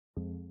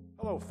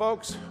Hello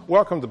folks,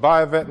 welcome to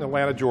Buy a Vet in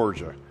Atlanta,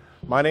 Georgia.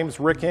 My name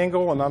is Rick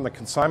Engel and I'm the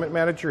consignment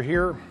manager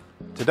here.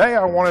 Today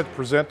I wanted to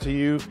present to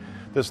you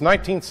this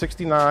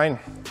 1969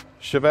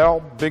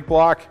 Chevelle big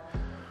block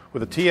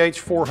with a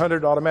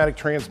TH400 automatic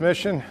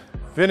transmission,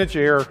 vintage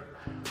air,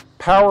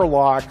 power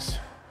locks,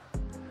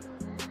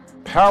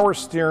 power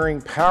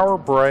steering, power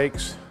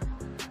brakes.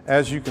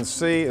 As you can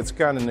see, it's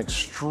got an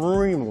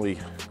extremely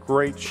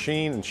great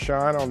sheen and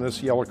shine on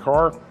this yellow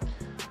car.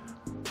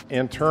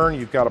 In turn,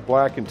 you've got a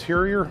black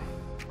interior.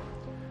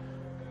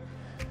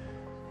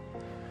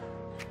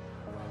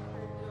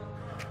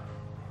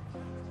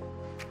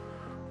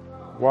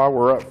 While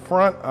we're up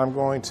front,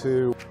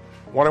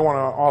 what I want to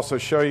also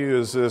show you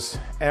is this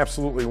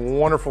absolutely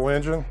wonderful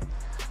engine.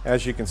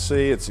 As you can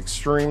see, it's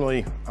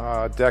extremely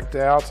decked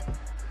out.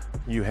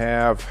 You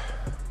have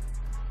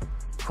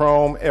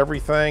chrome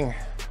everything.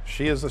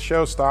 She is a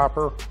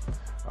showstopper.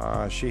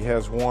 She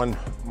has won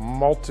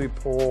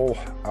multiple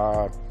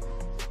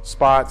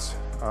spots,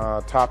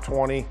 top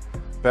 20,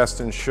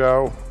 best in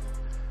show.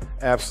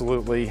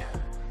 Absolutely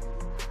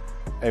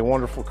a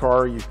wonderful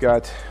car. You've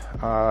got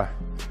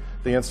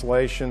the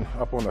insulation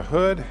up on the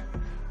hood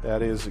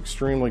that is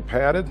extremely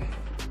padded.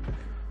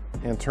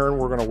 In turn,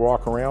 we're going to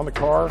walk around the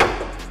car.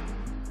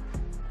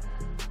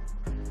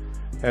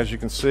 As you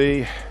can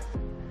see,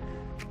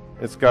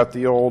 it's got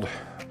the old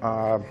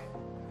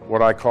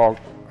what I call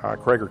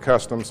Krager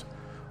Customs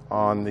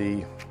on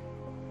the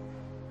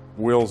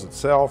wheels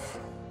itself.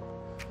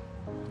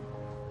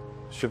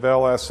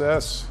 Chevelle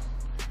SS,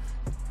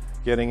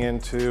 getting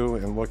into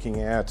and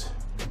looking at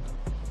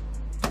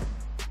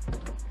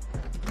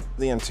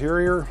the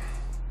interior.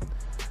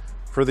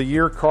 For the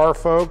year car,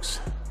 folks,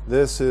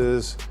 this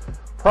is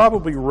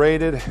probably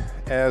rated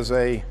as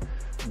a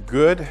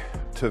good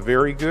to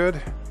very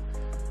good.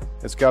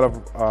 It's got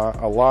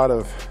a lot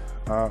of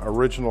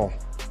original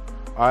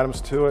items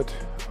to it.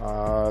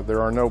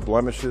 There are no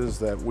blemishes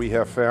that we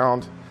have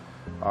found.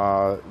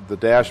 The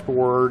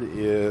dashboard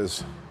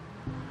is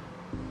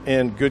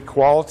in good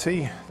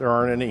quality. There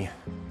aren't any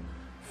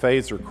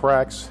fades or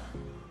cracks.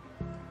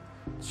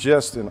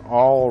 Just an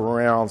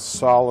all-around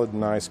solid,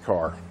 nice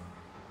car.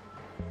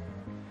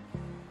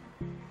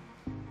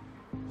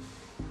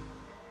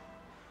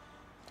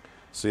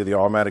 See the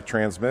automatic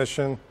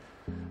transmission.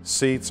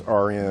 Seats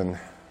are in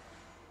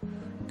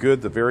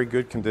good to very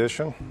good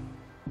condition.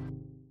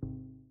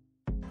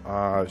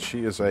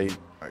 She is a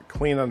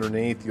clean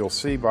underneath. You'll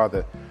see by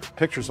the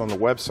pictures on the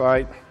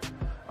website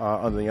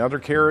on the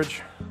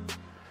undercarriage.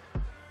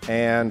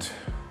 And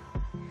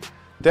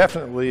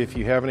definitely, if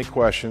you have any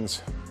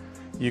questions,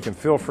 you can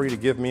feel free to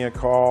give me a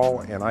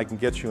call and I can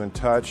get you in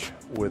touch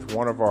with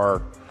one of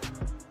our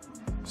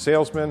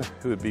salesmen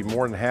who would be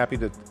more than happy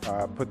to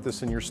put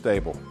this in your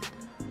stable.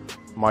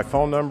 My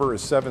phone number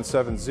is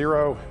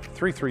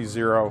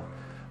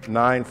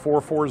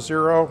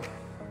 770-330-9440,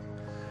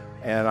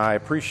 and I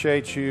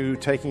appreciate you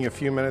taking a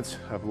few minutes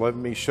of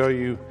letting me show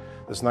you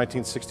this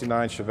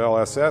 1969 Chevelle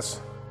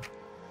SS.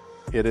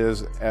 It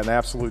is an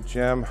absolute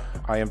gem.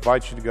 I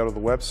invite you to go to the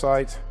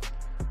website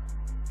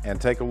and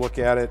take a look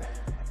at it,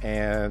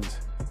 and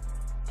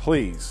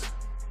please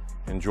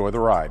enjoy the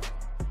ride.